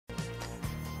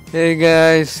Hey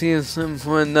guys,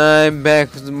 CSM49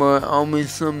 back with more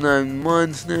Always Some 9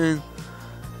 Monsters.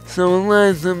 So in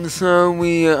last episode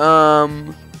we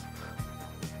arrived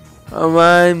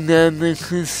at the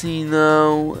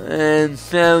casino and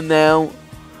found out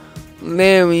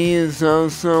Larry is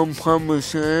also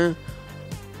publisher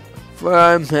for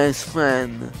our best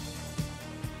friend.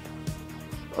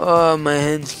 Oh, my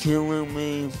head's killing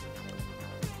me.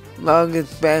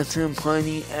 Longest bachelor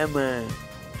party ever.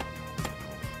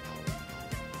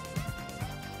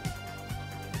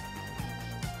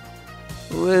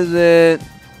 Who is it?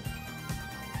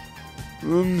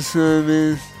 Room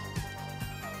service.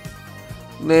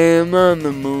 I'm on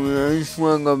the moon. I just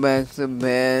want to go back to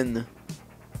bed.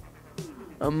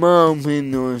 I'm all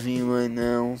Northy right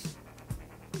now.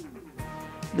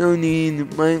 No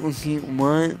need. Michael keep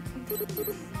what?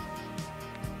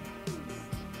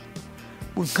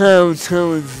 What kind of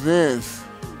hotel is this?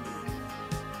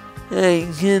 Hey,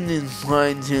 can't just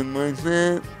barge in like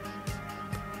that.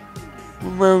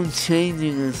 What about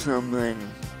changing or something?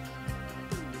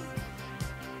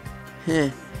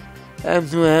 Heh.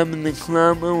 After what happened to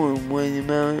club, I won't worry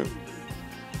about it.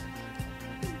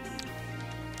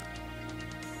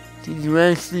 Did you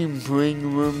actually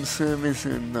bring room service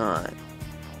or not?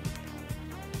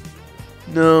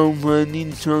 No, but I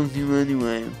need to talk to you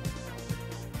anyway.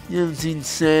 You haven't seen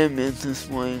Sam yet this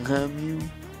morning, have you?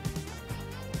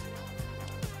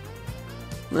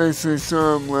 Last I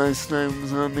saw him last night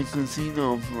was on the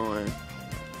casino floor.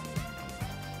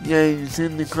 Yeah, he was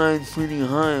in the car pretty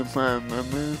hard if I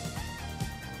remember.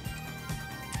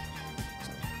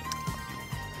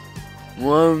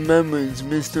 What I remember is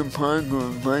Mr. Parker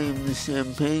invited him to the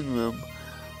champagne room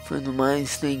for the high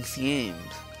stakes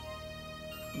games.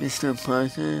 Mr.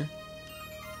 Parker?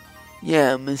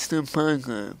 Yeah, Mr.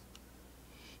 Parker.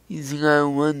 He's the guy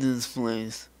who runs this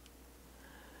place.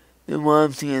 Been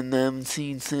watching and I haven't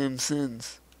seen Sam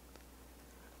since.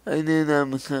 I didn't have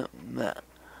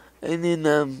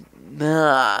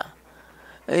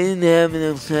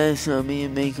enough cash on me to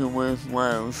make it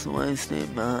worthwhile, so I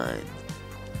stayed behind.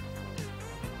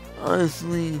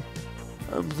 Honestly,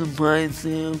 I'm surprised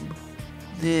Sam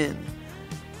did,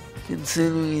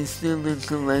 considering he's still not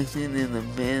collected in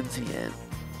advance yet.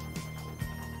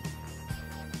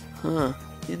 Huh,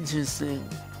 interesting.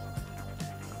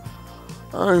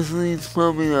 Honestly, it's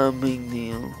probably not a big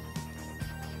deal.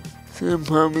 Sam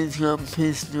probably got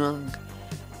pissed drunk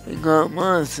and got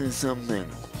lost or something.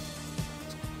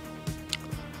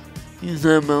 Used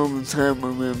that all the time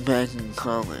when we were back in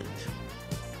college.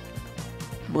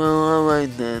 Well,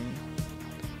 alright then.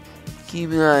 Keep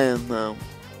an eye on them.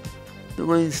 The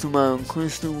race tomorrow,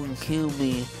 Crystal will kill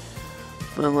me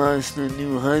if I lost a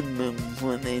new husband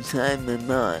before they tied the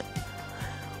knot.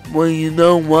 Well, you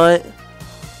know what?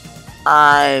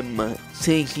 I'm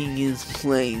taking his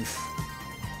place.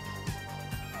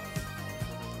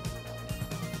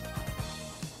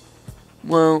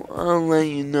 Well, I'll let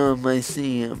you know if I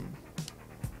see him.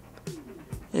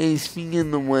 Hey, speaking of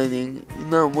the wedding, you're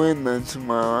not wearing that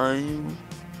tomorrow, are you?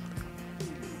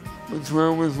 What's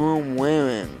wrong with what I'm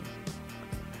wearing?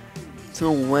 It's a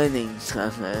wedding,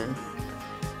 Tucker.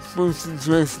 You're supposed to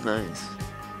dress nice.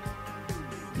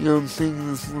 You don't think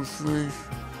this looks nice?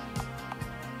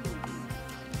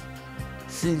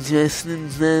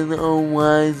 Suggestions then, oh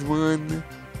wise one?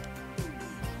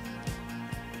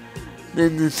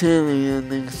 Then the tailor here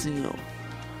next deal.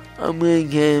 I'm gonna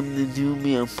get him to do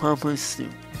me a proper suit.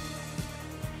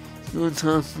 Go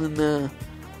talk to the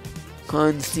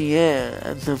concierge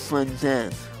at the front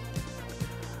desk.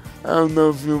 I don't know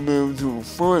if you'll be able to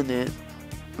afford it,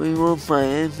 but you won't find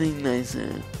anything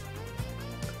nicer.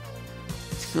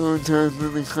 Let's go talk to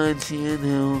the concierge and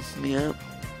he'll hook me up.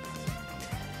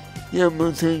 Yep,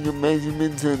 we'll take your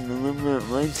measurements and deliver it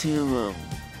right to your room.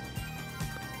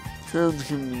 Sounds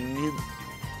convenient.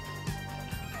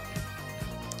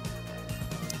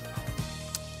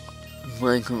 If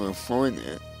I can afford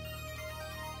it.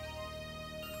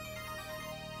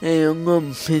 Hey, I'm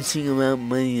not pitching about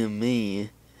money to me.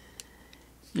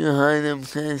 You're hard up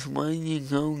cash, why don't you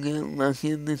go get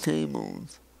lucky at the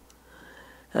tables?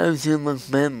 How's your luck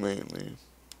been lately?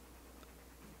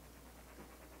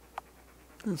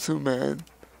 Not so bad.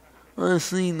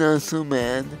 Honestly, not so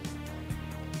bad.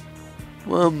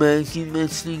 Well, better keep that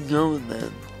thing going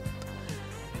then.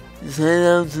 Just head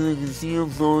out to the casino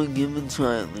floor and give it a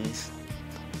try at least.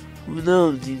 Who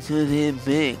knows, you could hit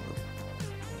big.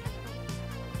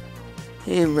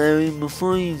 Hey Larry,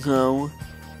 before you go,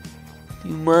 do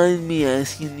you mind me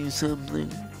asking you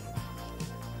something?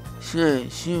 Sure,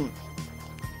 shoot.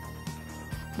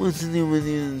 What's the new with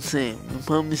you and Sam? You're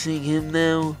publishing him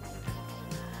now?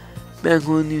 Back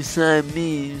when you signed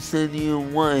me, you said you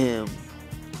didn't want him.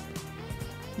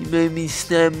 You made me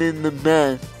stab him in the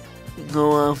back and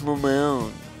go off on my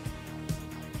own.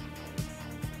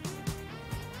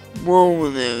 Whoa over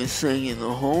there a second,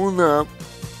 hold up.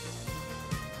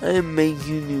 I didn't make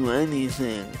you do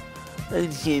anything. I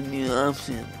just gave you an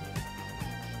option.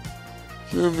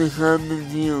 Come to common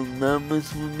deal, not much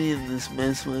for me in this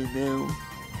mess right now.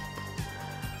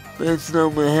 But that's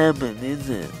not what happened, is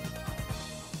it?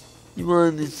 You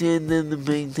want to understand that the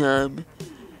big time,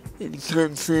 and you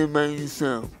can't say it by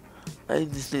yourself. I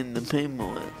just did the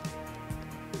paperwork.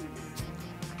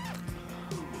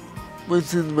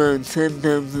 What's it about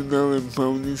 $10,000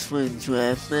 bonus for a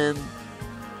draft then?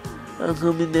 How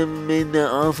come you never made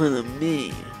that offer to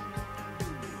me?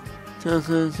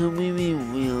 Tucker, can we be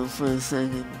real for a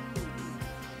second?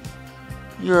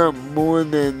 You are more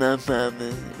than enough out of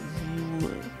it.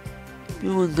 If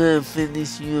you were gonna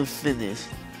finish, you were finished.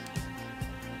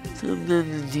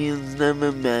 Sometimes the deals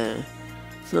never matter.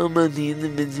 It's all about the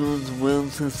individual's will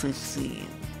to succeed.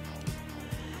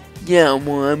 Yeah,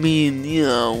 well, I mean, you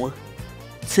know,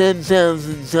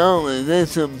 $10,000,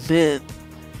 that's a bit.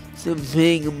 It's a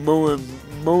big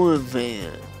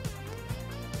motivator.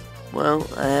 Well,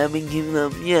 I haven't given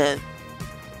up yet.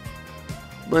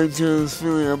 My child's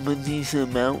filling up a decent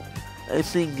amount. I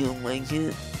think you'll like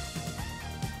it.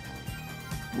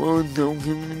 Well, don't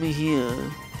give it to me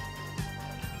here.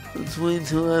 Let's wait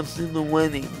until after the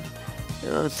wedding,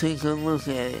 and I'll take a look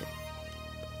at it.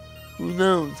 Who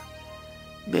knows?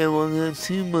 Maybe I'll get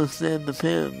 2 books at the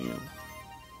pair of you.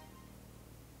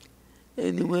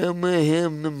 Anyway, I'm gonna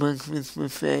have the breakfast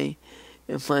buffet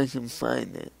if I can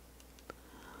find it.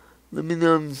 Let me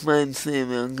know if you find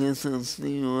Sammy. I guess I'll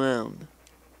see you around.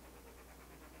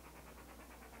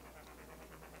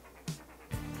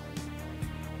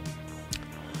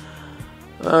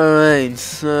 Alright,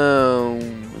 so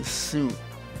suit.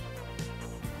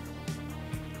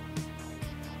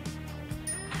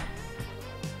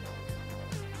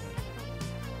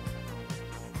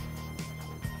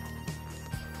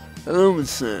 Hello,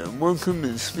 sir. Welcome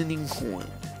to Spinning Coin.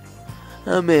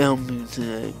 How may I help you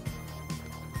today?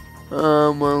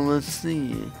 Well, let's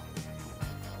see.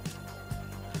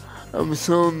 I was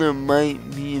told there might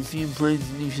be a few places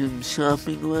to do some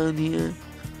shopping around here.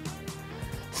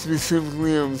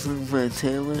 Specifically, I was looking for a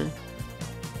tailor.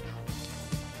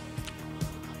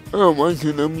 Oh, I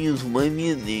can use what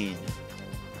you need.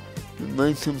 If you'd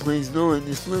like some place going,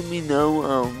 just let me know.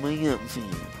 I'll ring up for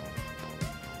you.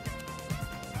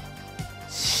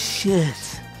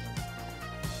 Shit.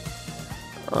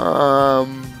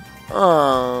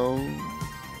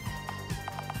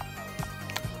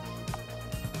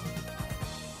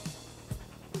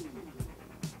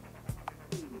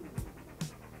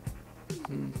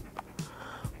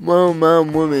 Well, I'm a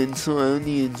woman, so I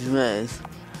need a dress.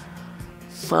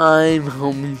 5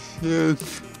 homie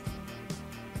shirts.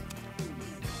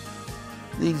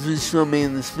 Thanks for showing me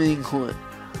in the spinning court.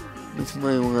 That's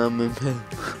my ramen pen.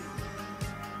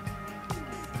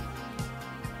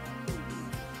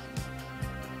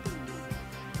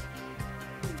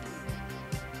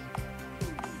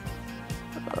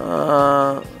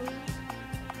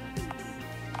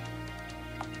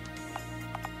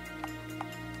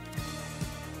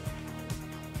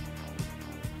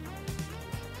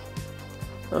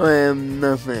 I am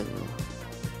nothing.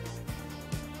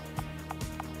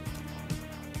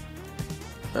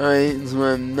 Alright, so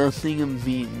I'm nothing and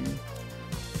beaten.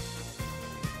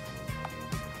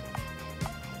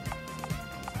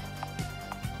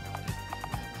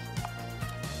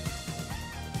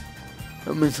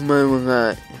 How much money we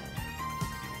got?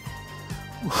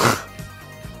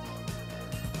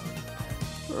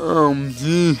 Oh,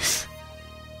 jeez.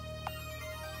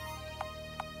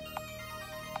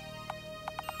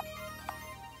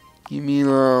 Give me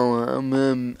all. I'm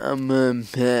gonna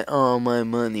bet all my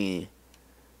money.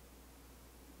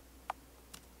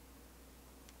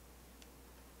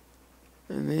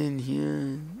 And then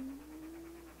here,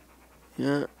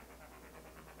 yeah.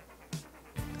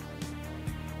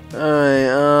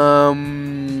 Alright,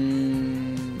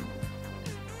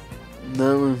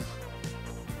 that was.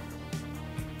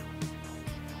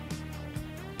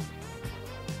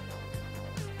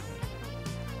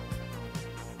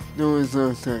 No, it's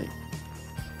not tight.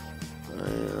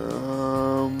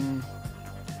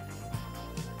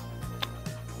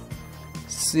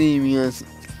 See, we got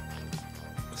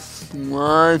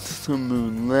slots, some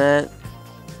roulette.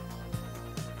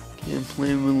 Can't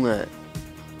play roulette.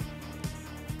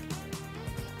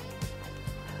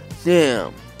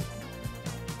 Damn.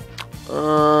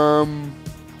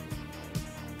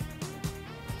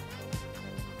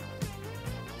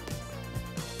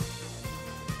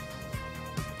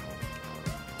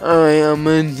 Alright, I'm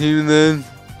gonna do this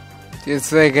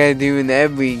just like I do in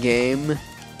every game.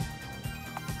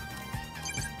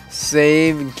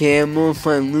 Save, gamble. If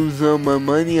I lose all my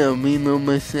money, I'll reload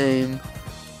my save.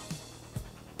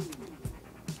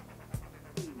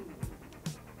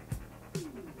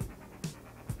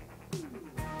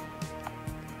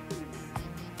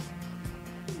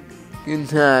 Good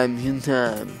time, good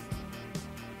time.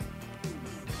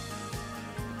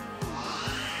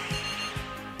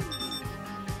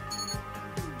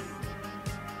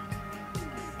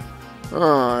 Oh,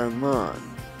 I'm on.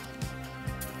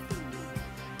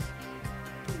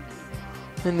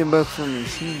 $100 on the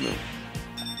machine.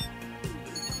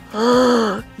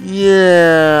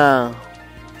 Yeah.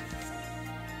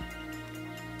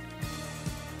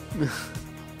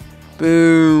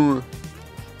 Boom.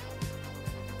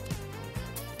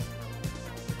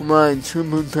 Come on,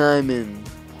 triple diamond.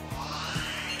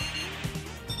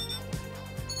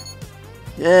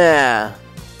 Yeah.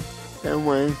 That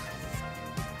way.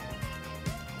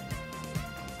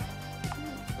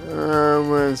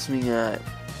 What else we got?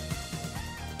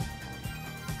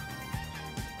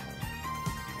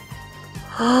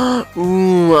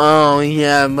 Ooh, oh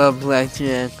yeah, I love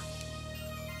blackjack.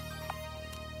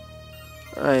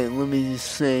 Alright, let me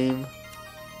just save.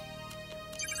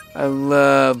 I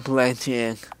love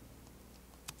blackjack.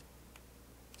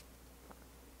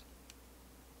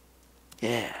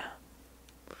 Yeah.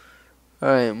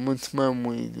 Alright, what's my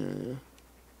wager?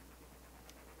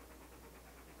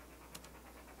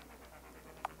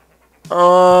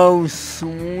 Oh,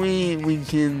 sweet, we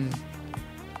can...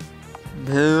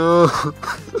 Hell,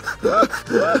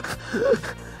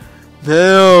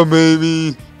 hell,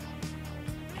 baby.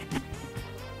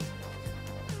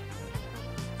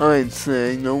 Alright, so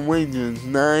your wager is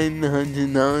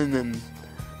 $900 and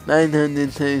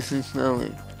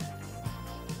 $936.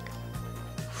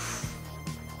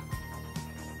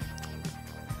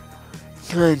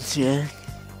 Good, Jack.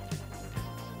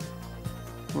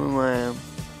 Where I am.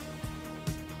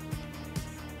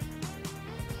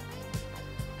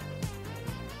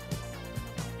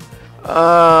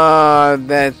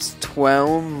 That's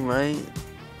 12, right?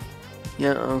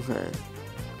 Yeah, okay.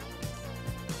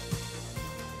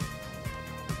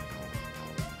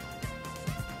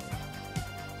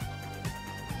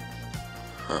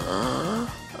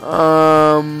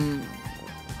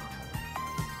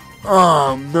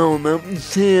 Oh, no, that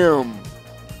was him.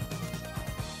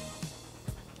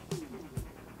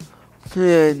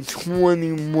 Okay,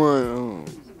 21.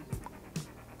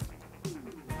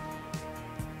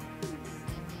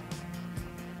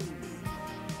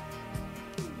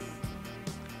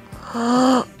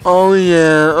 Oh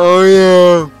yeah, oh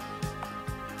yeah.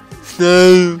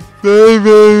 Stay,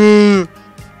 baby.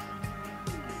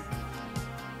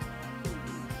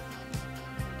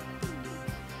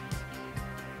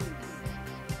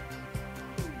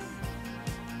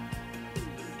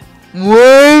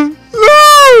 One,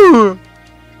 no!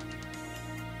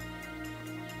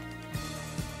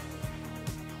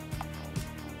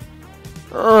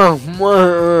 Oh,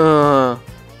 what?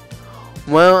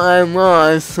 Well, I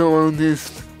lost, so I'll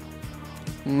just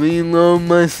reload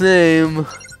my save.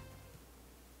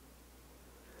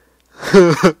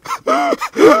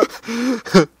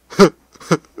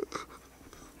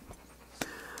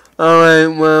 Alright,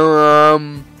 well,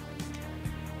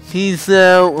 peace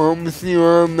out. Hope to see you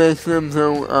all next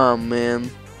episode. Oh,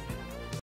 man.